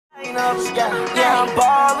up, yeah, I'm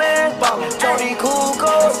ballin', Tony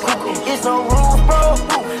Kukoc, it's no rules, bro.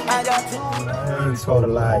 I got two. It's called a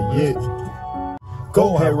lie, yeah.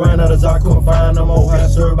 Go ahead, run out of I couldn't find no more. Had to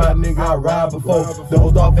serve by nigga I ride before.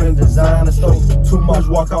 Dozed off in the designer store. Too much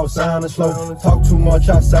walk outside and slow. Talk too much,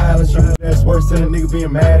 I silence you. That's worse than a nigga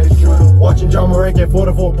being mad at you. Watching John Moran get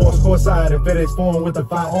 44 balls courtside and FedEx phone with the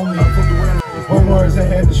fire on me. One words I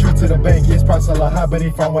had to shoot to the bank. His price a lot high, but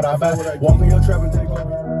he from what I buy. Walk me on trap and take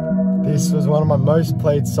over. This was one of my most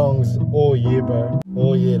played songs all year, bro.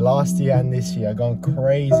 All year, last year and this year. Gone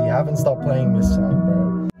crazy. I haven't stopped playing this song,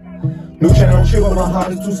 bro. New channel shit with my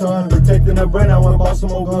heart is too son. Protecting the brand, I wanna boss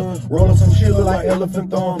some more guns. Rolling some shit look like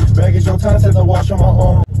elephant thumb. Baggage your time, set the watch on my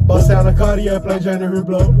arm. Bust down the Cartier, play January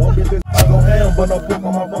blow. Won't get this, I go ham, but no pick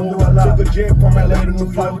on my phone. Took a jet from LA to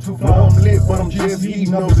New Flight with 2 flow. I'm lit, but I'm just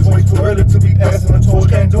eating up. It's way too early to be passing the torch.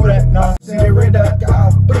 Can't do that, nah. See they red dot,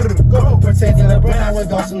 go. Protecting the brand, I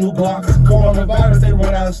went got some new Glocks. Coronavirus, they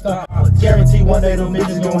run out of stock. Guarantee one day them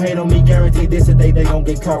niggas gon' hate on me. Guarantee this a day they gon'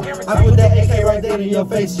 get caught. I put that AK right there in your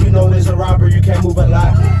face, you know there's a robber, you can't move a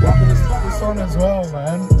lot. Rocking this song as well,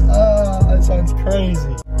 man. That sounds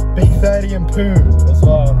crazy. Big 30 and Pooh as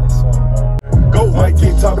well on this one, bro. Go, might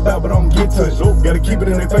get talked about, but I don't get touched. Gotta keep it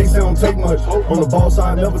in their face, they don't take much. On the ball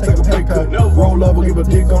side, never take a pay cut. Roll up or give a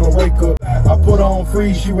dick on the wake up. I put her on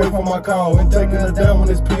free, she wait for my call. And taking her down when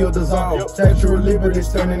this pill dissolve. Statue of Liberty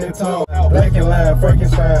standing there tall. Black and line,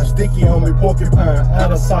 Frankenstein, sticky on me, porcupine.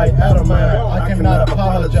 Out of sight, out of mind, I cannot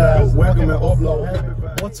apologize. Welcome and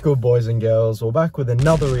upload. What's good, boys and girls? We're back with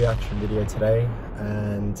another reaction video today.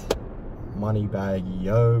 And Moneybagg,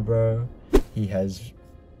 yo, bro. He has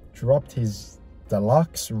dropped his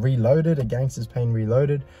deluxe reloaded, a Gangsta'S Pain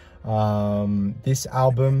reloaded. This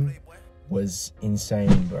album was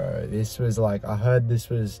insane, bro. This was like, I heard this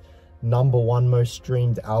was #1 most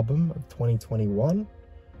streamed album of 2021.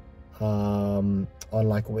 On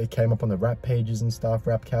like, it came up on the rap pages and stuff,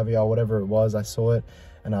 Rap Caviar, whatever it was. I saw it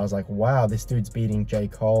and I was like, wow, this dude's beating J.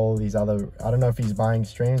 Cole, these other, I don't know if he's buying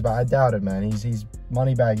streams, but I doubt it, man. He's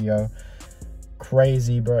Moneybagg, yo.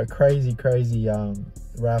 Crazy, bro. Crazy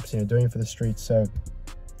raps, you know, doing for the streets. So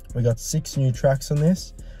we got 6 new tracks on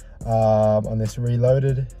this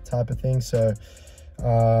reloaded type of thing. So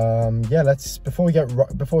yeah, let's before we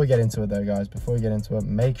get into it though, guys,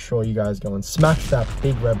 make sure you guys go and smash that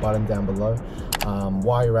big red button down below.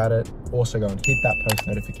 While you're at it, also go and hit that post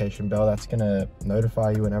notification bell. That's gonna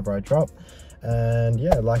notify you whenever I drop. And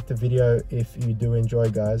yeah, like the video if you do enjoy,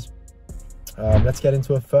 guys. Let's get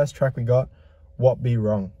into it. First track we got Wat Be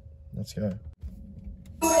Wrong. Let's go.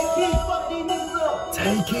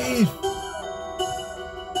 Take it.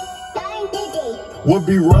 What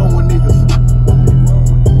be wrong with niggas?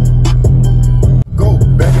 Go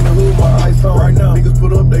back in the hood, my eyes on right now. Niggas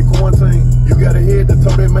put up they quarantine. You got a head to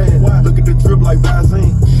tell that man. Look at the drip like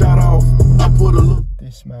Vaseline. Shot off. I put a look.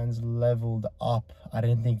 This man's leveled up. I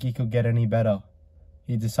didn't think he could get any better.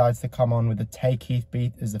 He decides to come on with the Take Heath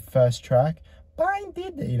beat as the first track. Bang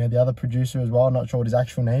did it. You know, the other producer as well. Not sure what his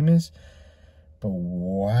actual name is. But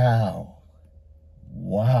wow.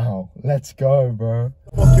 Wow, let's go, bro.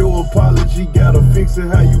 Fuck your apology, gotta fix it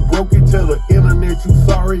how you broke it. Tell the internet you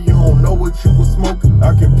sorry, you don't know what you was smoking.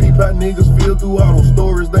 I can peep how niggas feel through all those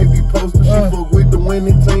stories they be posting. She fuck with the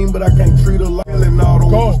winning team, but I can't treat her like telling all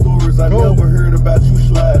those stories. I never heard about you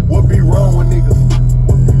slide. What be wrong with niggas?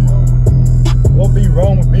 What be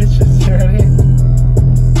wrong with bitches? You know what I mean?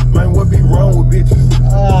 Man, what be wrong with bitches?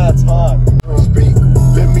 It's hard. Speak,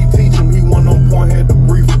 let me teach him. He went on point, had to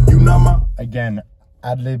brief him. You not my... Again,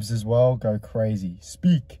 ad-libs as well go crazy.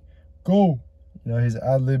 Speak, go. You know, his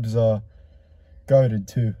ad-libs are goated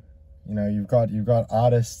too. You know, you've got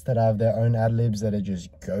artists that have their own ad-libs that are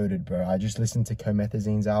just goated, bro. I just listened to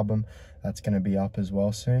Comethazine's album. That's gonna be up as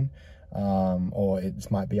well soon, or it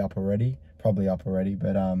might be up already, probably up already.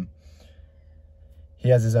 But he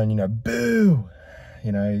has his own, you know, boo.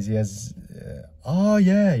 You know, he has oh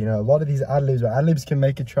yeah, you know, a lot of these ad-libs, but ad-libs can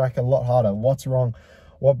make a track a lot harder. What's wrong?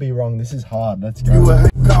 What be wrong? This is hard. Let's go.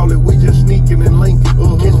 You call it, we just sneaking and linking.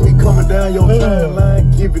 Catch me coming down your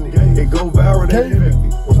timeline, giving it. It go viral, that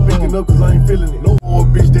I'm speaking up cause I ain't feeling it. No more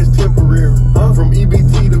bitch, that's temporary. From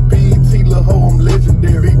EBT to BET, lil' ho, I'm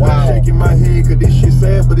legendary. Wow. I'm shaking my head cause this shit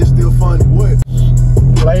sad, but it's still funny. What?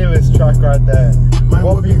 Playlist track right there. Man,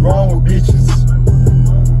 what be wrong with bitches?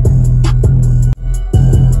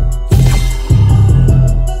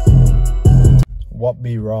 What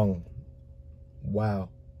be wrong? Wow,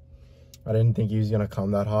 I didn't think he was gonna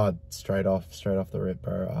come that hard straight off the rip,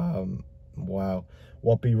 bro. Wow.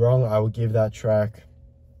 What Be Wrong, I would give that track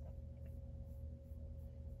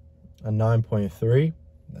a 9.3.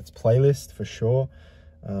 That's playlist for sure.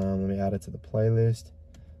 Let me add it to the playlist.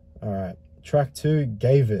 All right, track 2,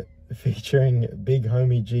 Gave It, featuring Big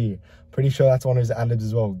Homiie G. Pretty sure that's one of his ad-libs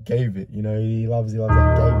as well. Gave It, you know, he loves that.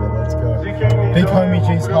 Gave It, let's go. Big Homiie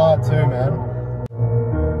G's hard too, man.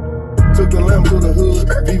 Took the lamb to the hood,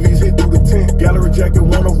 VV's hit through the tent. Gallery jacket,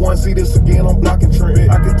 1 of 1, see this again, I'm blocking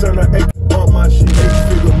Trent. I can turn an 8 on my shit,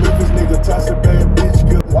 8-figure Memphis nigga, toss a bad bitch,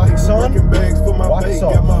 get Wax on? bags for my Wax bait,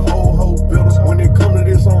 on. got my whole builders. When it come to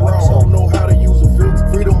this, I'm wrong, I don't know how to use a filter.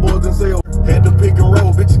 Freedom boys and say, had to pick and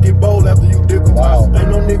roll, bitches get bold after you dip them. Wow. Ain't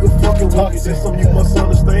no nigga fucking with it, that's something you must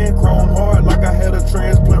understand. Crawling hard like I had a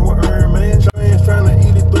transplant with Iron Man. Man's trying to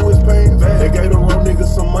eat it through his pain. They gave the wrong nigga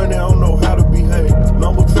some money, I don't know how to behave.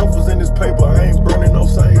 Number truffles in this paper, I ain't burning no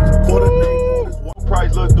sage. For the name for this one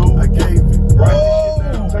price, little dude, I gave it. Write this shit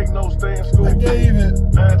down, take no stay in school. I gave it.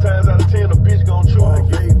 9 times out of 10, a bitch gon' chew. I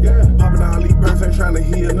gave it. Yeah. Poppin' all these birds, ain't trying to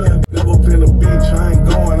hear nothing. Never been a bitch, I ain't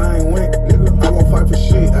going, I ain't went. Nigga, I won't fight for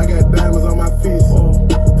shit, I got diamonds on my fist.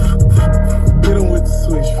 Hit him with the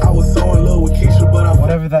switch. I was so in love with Keisha, but I...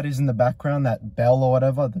 Whatever that is in the background, that bell or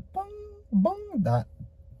whatever, the bong, bong,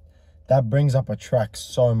 that brings up a track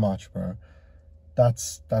so much, bro.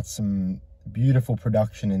 That's some beautiful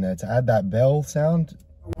production in there. To add that bell sound.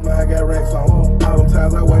 I got racks on. All them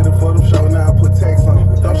times I waited for them show, now I put text on.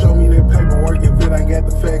 Don't show me that paperwork if it ain't got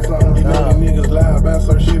the facts on. You know the niggas lie about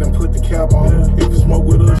some shit and put the cap on. If you smoke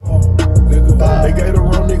with us, nigga. They gave the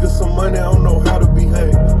wrong niggas some money, I don't know how to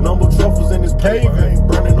behave. Number truffles in this paper, I ain't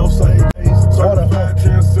burning no sage. Certified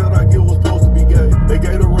trendsetter, I give what's supposed to be gay. They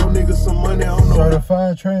gave the wrong niggas some money, I don't know.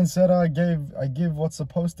 Certified trendsetter, I give what's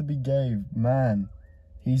supposed to be gave. Man,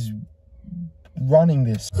 he's running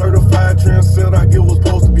this. Certified trendsetter, I give what's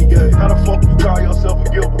supposed to be gay. How the fuck you call yourself a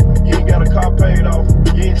giver? You ain't got a car paid off.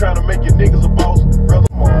 You ain't trying to make your niggas a boss. Brother,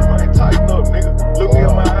 come on, man, tighten up, nigga. Look me in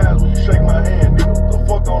my eyes when you shake my hand, nigga. The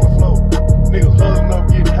fuck on the floor. Niggas huddling up,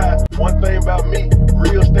 getting hot. One thing about me,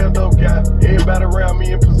 real stand-up guy. Everybody around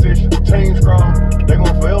me in position. Team strong. They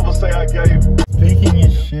gonna forever say I gave. Speaking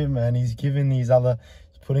his shit, man, he's giving these other,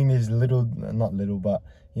 he's putting these little, not little, but,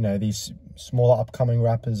 you know, these smaller upcoming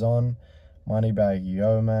rappers on. Moneybagg,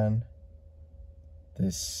 yo, man.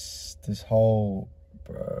 This whole,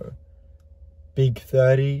 bro, Big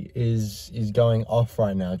 30 is going off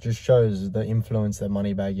right now. It just shows the influence that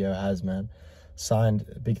Moneybagg, yo, has, man.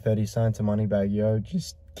 Big 30 signed to Moneybagg, yo,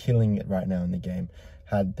 just killing it right now in the game.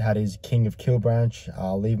 Had his King of Kill branch.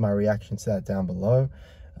 I'll leave my reaction to that down below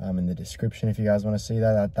in the description if you guys want to see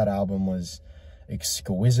that. That album was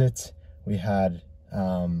exquisite. We had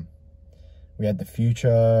the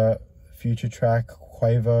future track,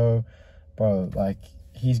 Quavo, bro, like,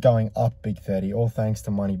 he's going up, Big 30, all thanks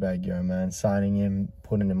to Moneybagg, yo, man, signing him,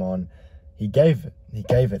 putting him on. He gave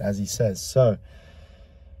it, as he says. So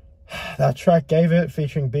that track, Gave It,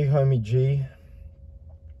 featuring Big Homiie G.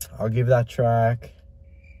 I'll give that track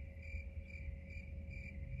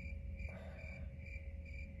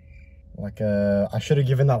like I should have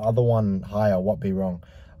given that other one higher, Wat Be Wrong.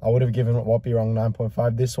 I would have given Wat Be Wrong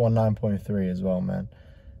 9.5. This one 9.3 as well, man.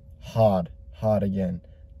 Hard again.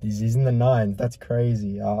 He's in the 9s. That's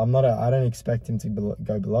crazy. I don't expect him to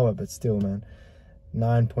go below it, but still, man.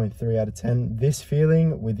 9.3 out of 10. This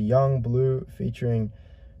Feeling with Yung Bleu featuring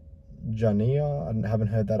Jania. I haven't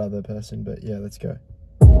heard that other person, but yeah, let's go.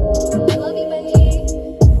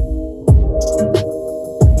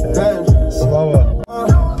 Slower.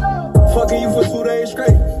 Fucking you for 2 days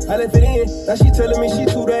straight. I left it in. Now she telling me she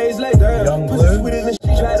 2 days late. Yung Bleu. Sweeter than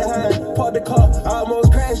she tried to hide. Parked the car, I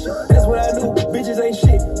almost crashed. That's when I knew bitches ain't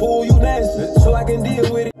shit. Fool, you nasty. So I can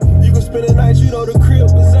deal with it. You can spend the night, you know the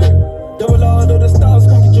crib berserk. Double all of the stars,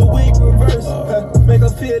 come get your wig reverse. Make her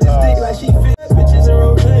feel this dick like she fit. Bitches in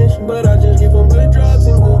rotation, but I just give them good drugs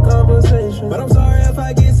and good conversation. But I'm sorry if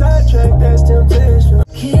I get sidetracked, that's temptation.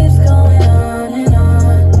 Keeps going on and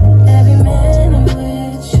on, every minute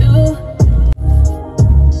with you.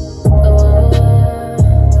 Oh,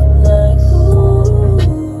 like ooh.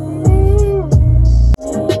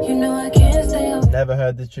 You know I can't stay up Never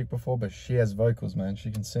heard this chick before, but she has vocals, man. She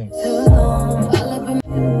can sing. too long. All up in me.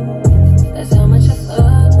 That's how much I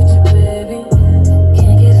fuck with you, baby.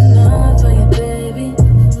 Can't get enough of you, baby.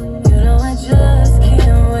 You know I just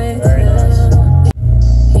can't wait. Very nice.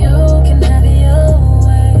 You can have it your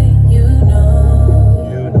way, you know.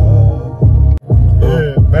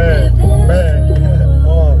 Yeah, man.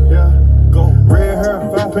 On. Yeah, go red hair,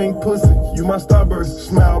 fat pink pussy. You my starburst,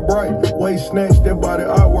 smile bright. Waist snatch, that body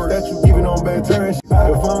artwork. That you giving on bad turns. If I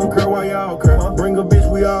don't care, why y'all care? Bring a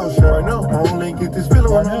bitch, we all share. Right now, I only get this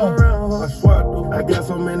feeling when I'm around. I swear I do. I got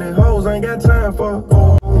so many hoes, I ain't got time for.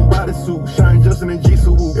 Oh, bodysuit, shine Justin and G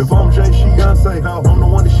suit. If I'm Jay, she Beyonce. I'm the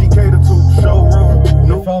one that she cater to. Showroom,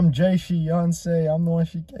 new I'm Jay, she Beyonce. I'm the one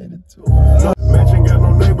she catered to. Mansion got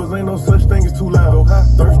no neighbors, ain't no such thing as too loud.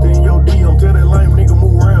 Thirsty in your DM, tell that lame nigga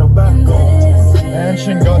move around, back go.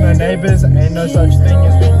 Mansion got no neighbors, ain't no such thing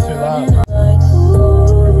as being too loud.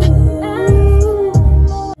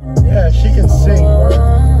 Yeah, she can sing, bro.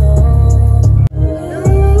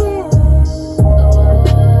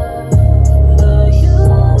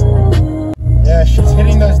 Yeah, she's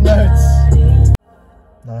hitting those notes.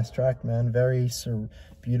 Nice track, man. Very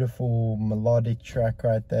beautiful melodic track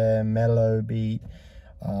right there. Mellow beat.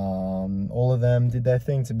 All of them did their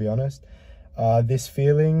thing, to be honest. This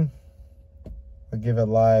Feeling, I'll give it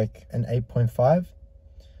like an 8.5.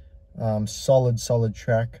 Solid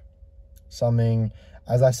track. Something,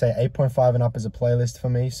 as I say, 8.5 and up is a playlist for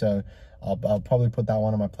me, so I'll probably put that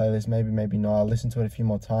one on my playlist. Maybe not. I'll listen to it a few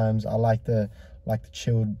more times. I like the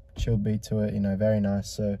chilled beat to it, you know, very nice.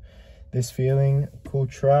 So This Feeling, cool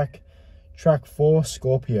track. Track 4,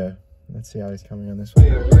 Scorpio. Let's see how he's coming on this one.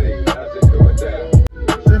 Different.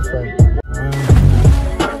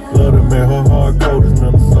 Love the man, her hard cold is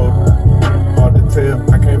Minnesota. Hard to tell,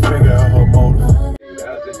 I can't figure out her motive.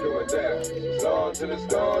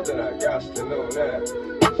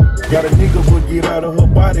 Got a nigga but get out of her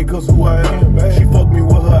body, cause who I am. She fuck me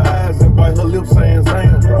with her eyes and bite her lips saying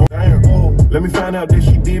damn. Let me find out that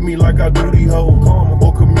she did me like I do these hoes.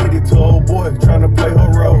 Or committed to old boy, trying to play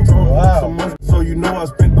her role. Wow. So you know I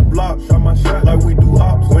spent the block, shot my shot like we do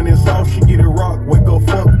ops. When it's off, she get it rocked. We go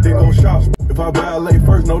fuck, then go shops. If I violate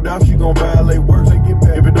first, no doubt she gon' violate worse.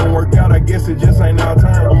 If it don't work out, I guess it just ain't our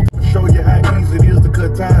time. I'ma show you how easy it is to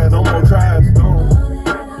cut ties. No more tries.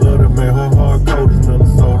 Love the man, her hard cold is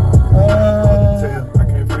Minnesota. I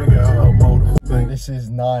can't figure out her motive. This is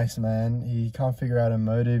nice, man. He can't figure out a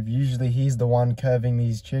motive. Usually he's the one curving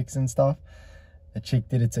these chicks and stuff. The chick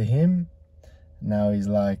did it to him. Now he's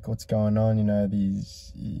like, what's going on? You know,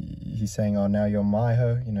 he's saying, oh, now you're my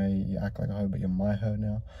hoe. You know, you act like a hoe, but you're my hoe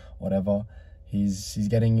now. Whatever. He's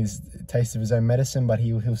getting his taste of his own medicine, but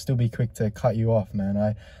he'll still be quick to cut you off,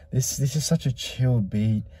 man. This is such a chill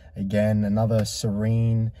beat. Again, another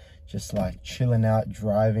serene, just like chilling out,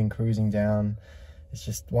 driving, cruising down. It's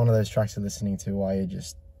just one of those tracks you're listening to while you're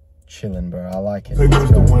just chilling, bro. I like it. Hard to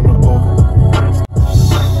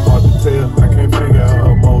tell, I can't figure out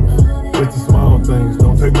her motive. It's the small things,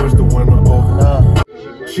 don't take much to win her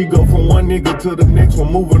over. She go from one nigga to the next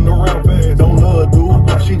one, moving around fast. Don't love her,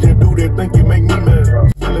 dude. She just do that, think it make me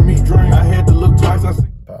mad. Telling me drink, I had to look twice.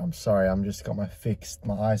 But I'm sorry, I'm just got my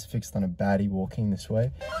eyes fixed on a baddie walking this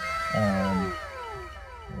way.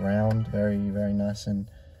 Round, very nice and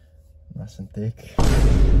thick.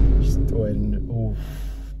 Just do it and oof,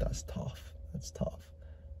 that's tough. That's tough.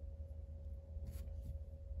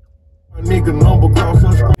 My nigga number cross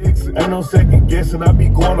her street. Ain't no second guessing, I be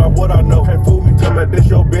going off what I know. Can't fool me, tell me that's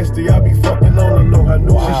your bestie, I be fucking on the low. I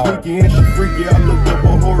know she sneaky and she freaky, I looked up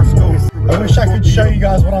her horoscope. I wish I could show you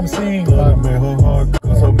guys what I'm seeing. Love man, her hard,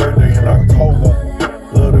 cause her birthday in October.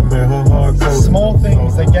 Love the man, her hard, small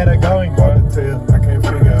things that get her going, bro. Hard to tell, I can't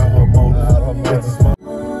figure out her motive.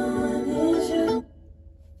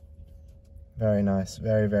 Very nice,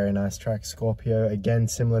 very nice track. Scorpio, again,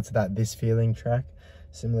 similar to that This Feeling track.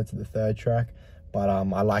 Similar to the third track, but I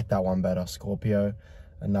like that one better. Scorpio,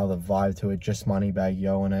 another vibe to it, just Moneybagg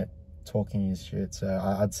Yo in it, talking his shit. So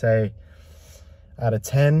I'd say out of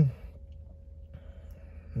 10,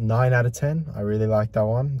 9 out of 10. I really like that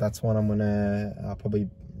one. That's one I'm gonna probably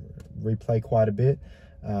replay quite a bit.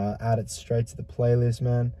 Add it straight to the playlist,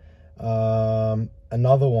 man.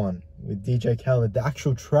 Another one with DJ Khaled. The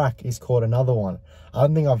actual track is called Another One. I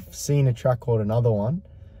don't think I've seen a track called Another One.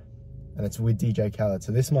 And it's with DJ Khaled,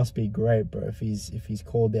 so this must be great, bro. If he's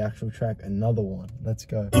called the actual track Another One, let's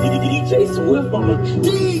go. DJ Swift on the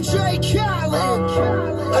DJ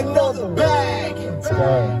Khaled, another bag. Let's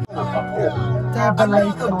go.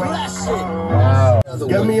 Wow.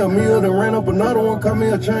 Got me a meal, then ran up another one. Cut me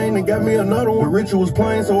a chain and got me another one. The ritual was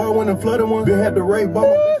plain, so I went and flooded one. Been had the rape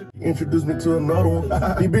bomb. Introduced me to another one.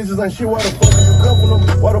 These bitches ain't shit. Why the fuck is you cuffing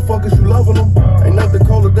them? Why the fuck is you loving them? Ain't nothing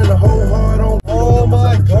colder than a whole hard on. Oh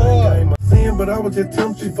my god. But I was just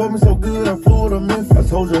tempted. She fucked me so good, I flew to Memphis. I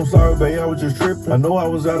told you I'm sorry, babe, I was just tripping. I know I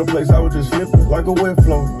was out of place, I was just slipping. Like a wet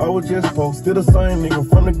flow, I was just post. Still the same nigga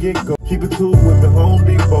from the get-go. Keep it 2 with the Home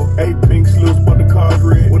Depot. 8 pink slips, but the car's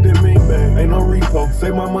red. What that mean, man? Ain't no repo.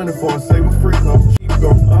 Save my money for it, save a free no. Cheap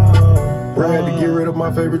go. I had to get rid of my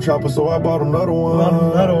favorite chopper, so I bought another one.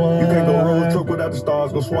 You can't go road truck without the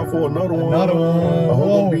stars, go swap for another one. A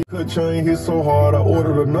whole beat cut chain hit so hard, I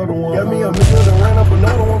ordered another one. Got me a meal and ran up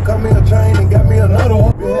another one. Cut me a chain and got me another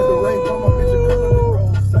one. We had the rape on my bitch and cut the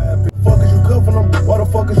roadside. Fuck is you cuffing them? Why the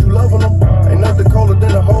fuck is you loving them? Ain't nothing colder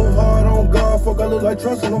than a whole like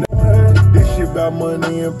trust in them. This shit about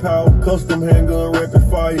money and power. Custom handgun, rapid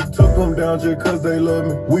fire. Took them down just cause they love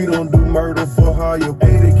me. We don't do murder for hire.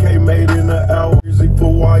 80K made in an hour. Music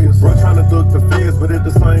for wires. Bro trying to duck the feds, but at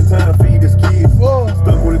the same time feed his kids.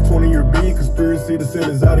 Stuck with a 20-year beat. Conspiracy to sell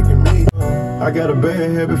exotic and me. I got a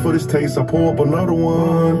bad habit for this taste. I pour up another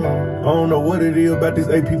one. I don't know what it is about this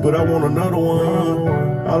AP, but I want another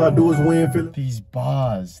one. All I do is win. These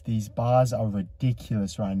bars are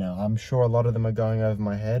ridiculous right now. I'm sure a lot of them are going over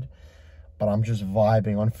my head, but I'm just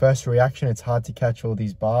vibing. On first reaction, it's hard to catch all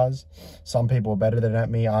these bars. Some people are better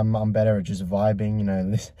than me. I'm better at just vibing, you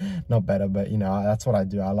know, not better, but you know, that's what I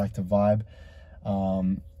do. I like to vibe,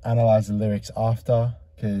 analyze the lyrics after,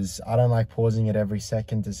 because I don't like pausing it every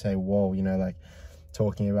second to say, whoa, you know, like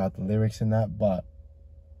talking about the lyrics and that. But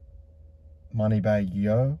Moneybagg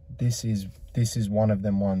Yo, this is one of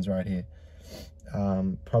them ones right here.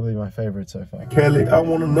 Probably my favorite so far. Khaled, I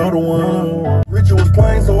want another one. Richard was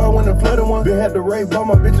playing, so I went and flooded one. Been had to rape by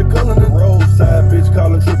my bitch of color. Roadside bitch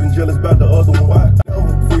calling, tripping, jealous about the other one. Why?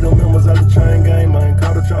 Freedom members out the chain game. I ain't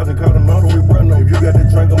caught a charge and caught another one. Brother, if you got that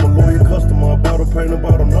drink, I'm a loyal customer. I bought a paint,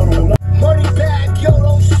 about another one. Moneybagg, yo,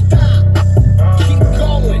 don't stop. Keep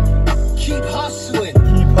going. Keep hustling.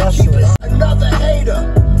 Keep hustling. Another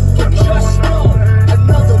hater. But just know,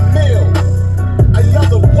 another meal.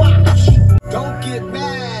 Another watch. Don't get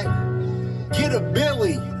mad. Get a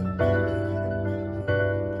Billy.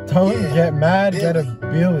 Don't get mad, get a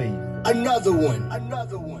Billy. Another one.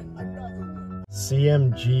 Another one. Another one.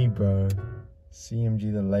 CMG, bro.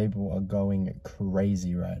 CMG, the label, are going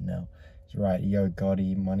crazy right now. It's right. Yo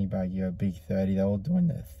Gotti, Moneybagg Yo, Big 30, they're all doing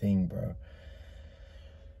their thing, bro.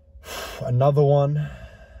 Another one,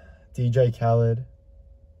 DJ Khaled.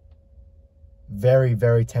 Very,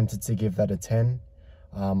 very tempted to give that a 10.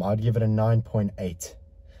 I'd give it a 9.8.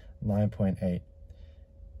 9.8.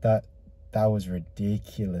 That was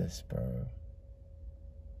ridiculous, bro.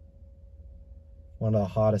 One of the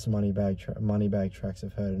hardest Moneybagg tracks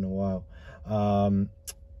I've heard in a while.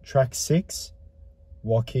 Track 6,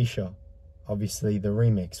 Wokesha. Obviously the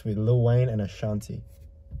remix with Lil Wayne and Ashanti.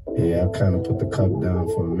 Yeah, I kind of put the cup down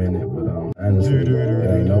for a minute, but honestly, it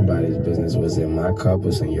ain't nobody's business. What's in my cup,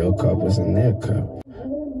 what's in your cup, what's in their cup.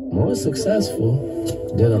 More successful,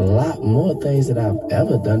 did a lot more things that I've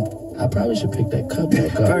ever done. I probably should pick that cup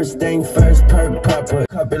back up. First thing first, perk pupper.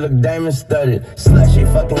 Cup it look diamond studded. Slushy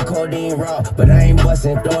fucking codeine raw, but I ain't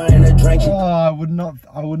busting, throwing in a drink. Oh, I would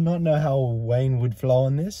not know how Wayne would flow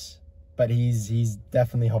on this, but he's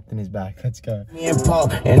definitely hopped in his back. Let's go. Me and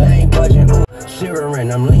Paul, and I ain't budging.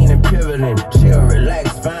 Shivering, I'm leaning, pivoting. Chill, relax,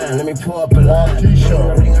 fine. Let me pull up a line.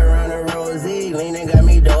 Ring around the rosy, leaning got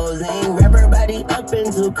me dozing. Wrap her body up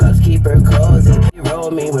in 2 cups, keep her cozy. He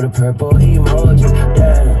rolled me with a purple emoji.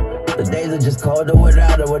 Yeah. The days are just colder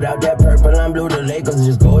without her. Without that purple and blue, the Lakers are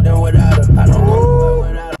just golden without her. I don't go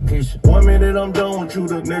without her. Keisha. 1 minute I'm done with you,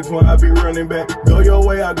 the next one I be running back. Go your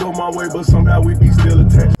way, I go my way, but somehow we be still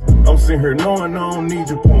attached. I'm sitting here knowing I don't need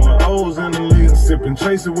you, pouring O's in the lid, sipping,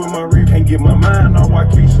 chasing with my rig. Can't get my mind on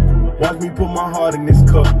Wokesha. Watch me put my heart in this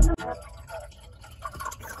cup.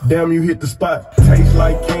 Damn, you hit the spot. Taste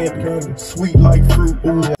like candy, sweet like fruit.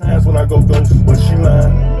 Ooh, times when I go ghost, but she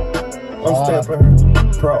lying. I'm stamping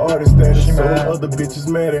her, proud artist status. So other bitches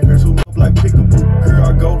mad at her, too up like pickaboo. Girl,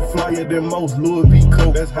 I go flyer than most, Louis V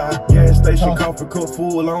coat. That's high. Gas station, coffee cup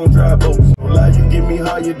full, on dry boats. Don't lie, you get me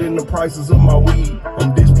higher than the prices of my weed.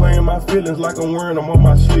 I'm displaying my feelings like I'm wearing them on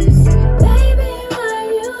my sleeves. Baby, why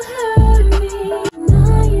you hurt me?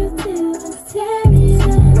 Now you do this terrible.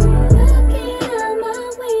 Looking out my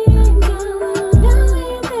window,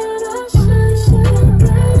 knowing that I should.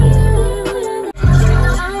 I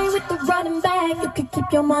ain't with the running back. You could keep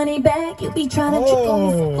your money back. You be trying to trick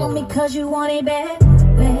on me cause you want it back.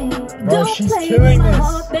 Babe, Bro, don't she's play killing with my this.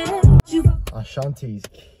 heart back. Ashanti's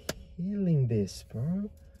killing this, bro.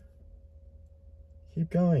 Keep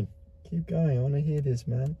going. Keep going. I want to hear this,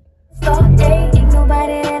 man. Start day, ain't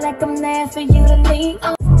nobody there like I'm there for you to lean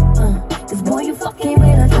on. Cause boy, you fucking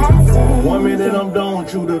with a classic. 1 minute I'm done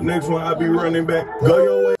with you, the next one I be running back. Go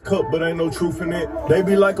your way, cup, but ain't no truth in it. They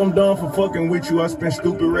be like I'm done for fucking with you, I spend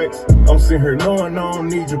stupid racks. I'm sitting here knowing I don't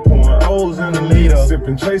need you, pouring O's in the lid,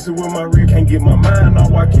 sipping, chasing with my rig. Can't get my mind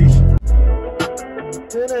on Wokesha.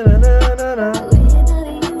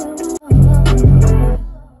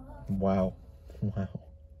 Wow. Wow.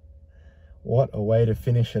 What a way to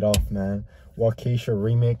finish it off, man. Wokesha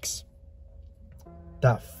remix.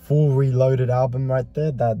 That full reloaded album right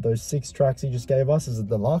there, those 6 tracks he just gave us is a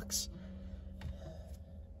deluxe.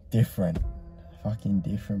 Different. Fucking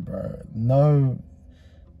different, bro. No,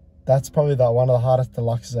 that's probably one of the hardest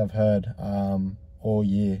deluxes I've heard all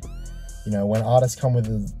year. you know, when artists come with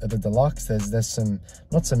the deluxe, there's some,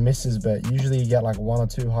 not some misses, but usually you get like 1 or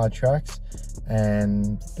 2 hard tracks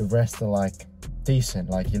and the rest are like decent.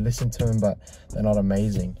 Like you listen to them, but they're not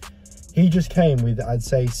amazing. He just came with, I'd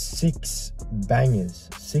say, 6 bangers.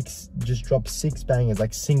 Just dropped 6 bangers,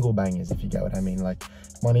 like single bangers, if you get what I mean. Like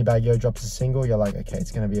Moneybagg Yo drops a single, you're like, okay,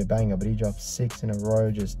 it's gonna be a banger, but he dropped 6 in a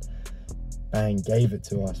row, just bang, gave it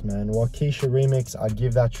to us, man. Wokesha remix, I'd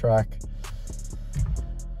give that track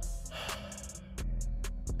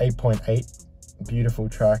 8.8. Beautiful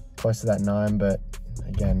track, close to that 9, but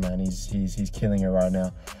again, man, he's killing it right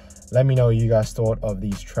now. Let me know what you guys thought of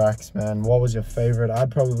these tracks, man. What was your favorite? I'd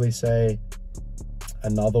probably say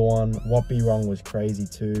another one. Wat Be Wrong was crazy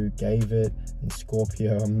too. Gave It and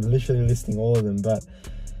Scorpio. I'm literally listing all of them, but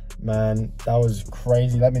man, that was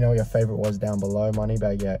crazy. Let me know what your favorite was down below.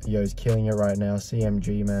 Moneybagg Yo is killing it right now.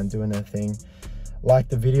 CMG, man, doing their thing. Like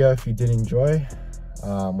the video if you did enjoy.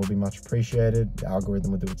 Will be much appreciated. The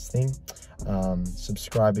algorithm will do its thing.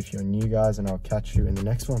 Subscribe if you're new, guys, and I'll catch you in the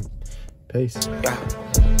next one. Peace.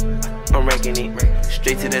 I'm ranking it,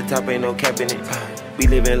 straight to the top, ain't no capping it. We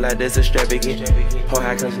living like there's a strap again. Poor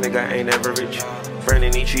high class nigga, I ain't never rich.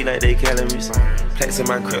 Burning each tree like they calories. Plaques in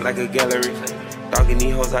my crib like a gallery. Dogging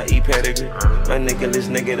these hoes, I eat pedigree. My nigga list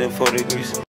negative 4 degrees.